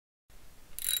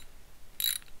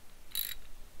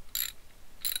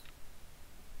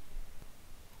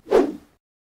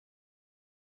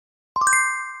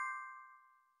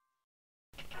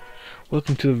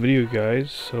Welcome to the video,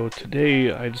 guys. So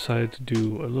today I decided to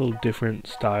do a little different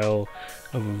style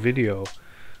of a video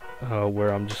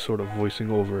where I'm just sort of voicing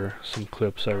over some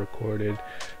clips I recorded.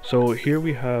 So here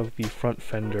we have the front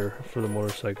fender for the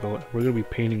motorcycle. We're going to be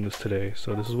painting this today.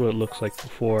 So this is what it looks like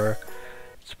before.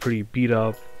 It's pretty beat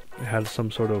up. It had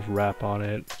some sort of wrap on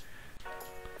it.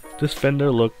 This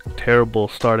fender looked terrible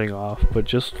starting off, but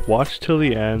just watch till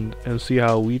the end and see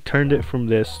how we turned it from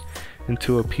this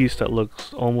into a piece that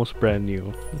looks almost brand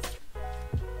new.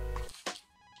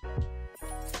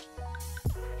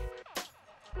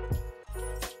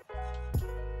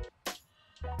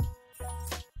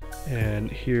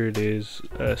 And here it is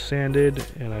sanded,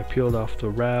 and I peeled off the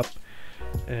wrap,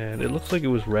 and it looks like it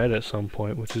was red at some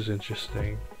point, which is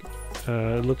interesting.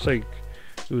 It looks like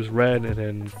it was red and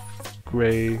then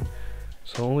gray,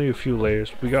 so only a few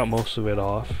layers. We got most of it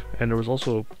off, and there was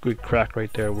also a good crack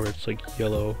right there where it's like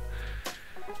yellow.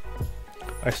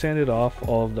 I sanded off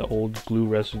all of the old glue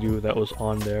residue that was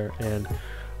on there, and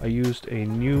I used a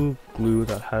new glue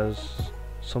that has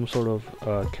some sort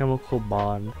of chemical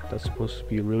bond that's supposed to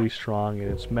be really strong,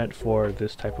 and it's meant for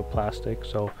this type of plastic,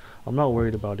 so I'm not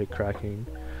worried about it cracking.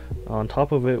 On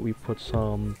top of it we put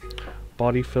some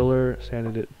body filler,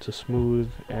 sanded it to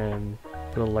smooth, and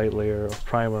put a light layer of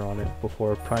primer on it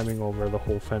before priming over the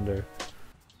whole fender.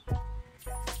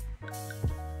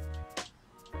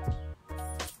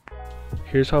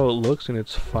 Here's how it looks in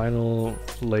its final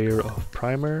layer of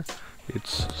primer.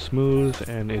 It's smooth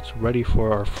and it's ready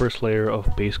for our first layer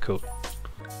of base coat.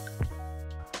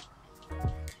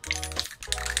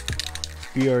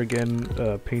 We are again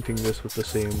painting this with the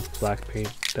same black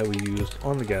paint that we used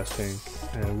on the gas tank,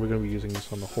 and we're going to be using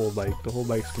this on the whole bike. The whole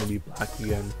bike's going to be black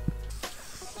again.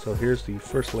 So here's the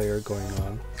first layer going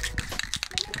on.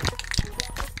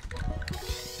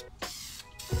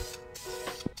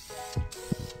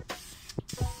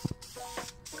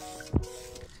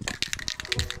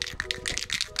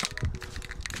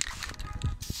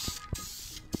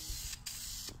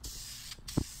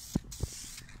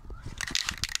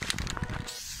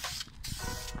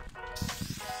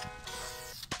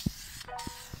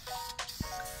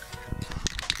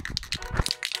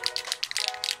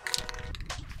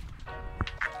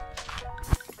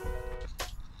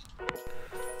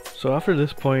 So after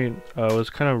this point, I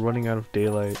was kind of running out of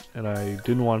daylight, and I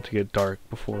didn't want it to get dark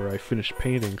before I finished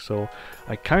painting, so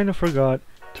I kind of forgot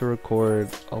to record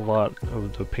a lot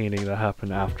of the painting that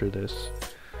happened after this.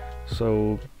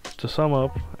 So to sum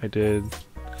up, I did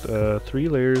 3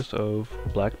 layers of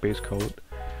black base coat,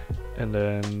 and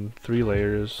then 3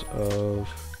 layers of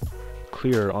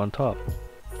clear on top.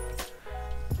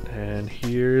 And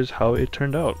here's how it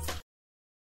turned out.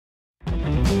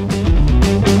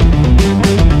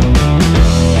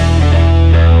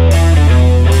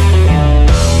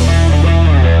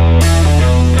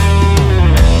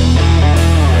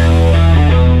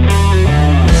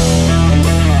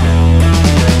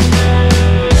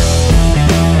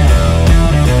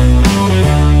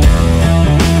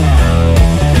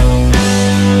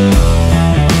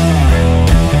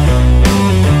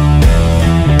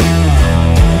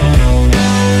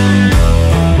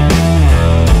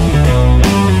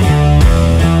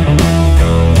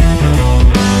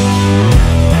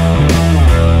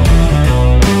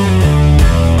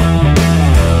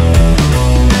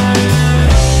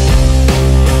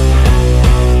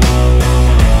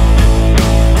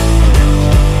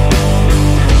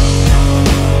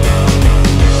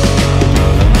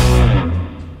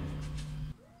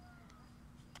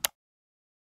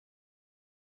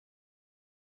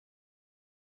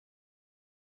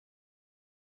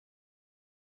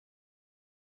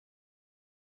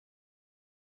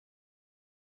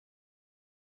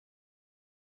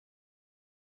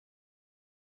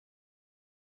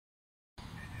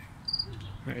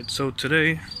 Alright, so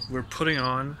today we're putting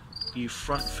on the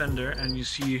front fender, and you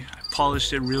see I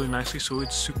polished it really nicely so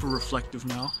it's super reflective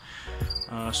now.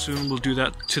 Soon we'll do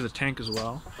that to the tank as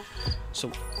well.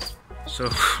 So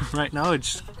right now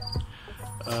it's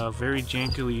very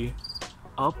jankily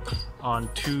up on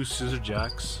 2 scissor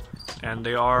jacks, and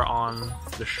they are on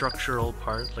the structural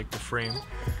part, like the frame.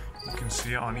 You can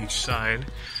see it on each side.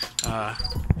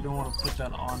 You don't want to put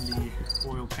that on the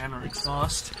oil pan or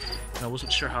exhaust, and I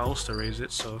wasn't sure how else to raise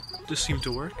it, so this seemed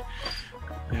to work.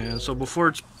 And so before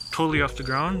it's totally off the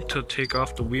ground, to take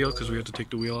off the wheel, because we have to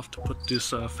take the wheel off to put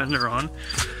this fender on,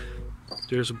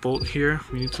 there's a bolt here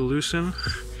we need to loosen.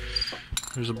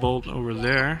 There's a bolt over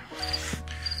there,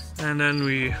 and then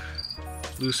we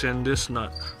loosen this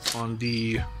nut on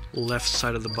the left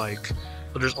side of the bike.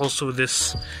 But there's also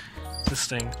this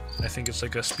thing. I think it's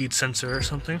like a speed sensor or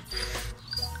something.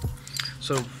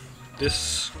 So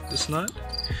this nut.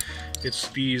 It's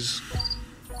these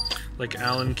like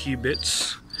Allen key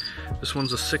bits. This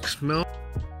one's a 6 mil.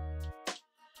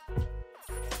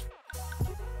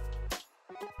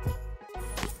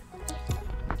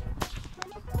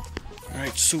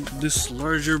 Alright, so this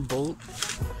larger bolt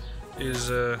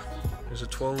is a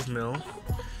 12 mil.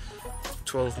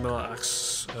 12 mil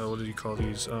axe. What do you call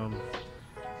these?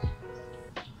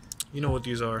 You know what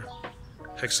these are?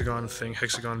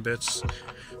 Hexagon bits.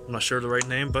 I'm not sure the right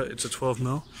name, but it's a 12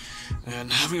 mil.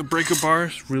 And having a breaker bar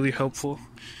is really helpful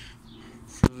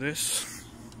for this.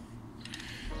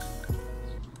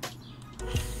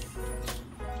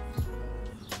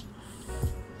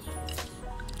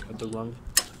 Got the wrong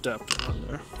adapter on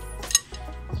there.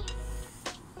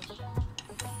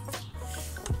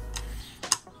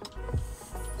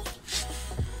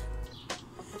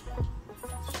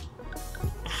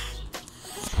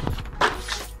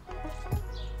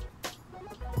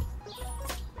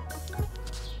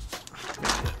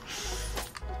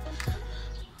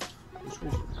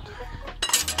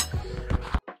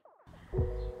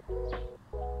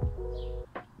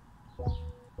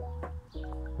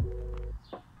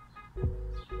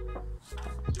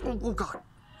 Oh god.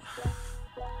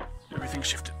 Everything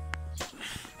shifted.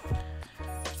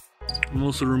 I'm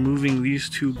also removing these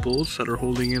two bolts that are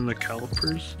holding in the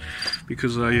calipers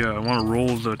because I want to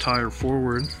roll the tire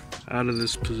forward out of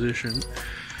this position.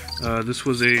 This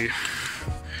was a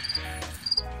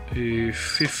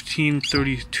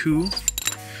 1532.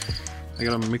 I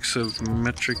got a mix of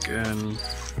metric and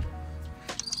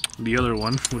the other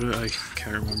one. I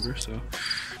can't remember. So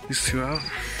these two out.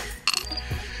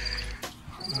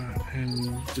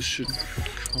 And this should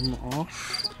come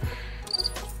off.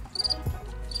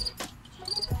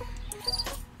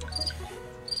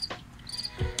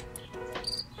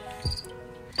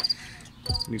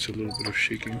 Needs a little bit of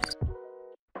shaking.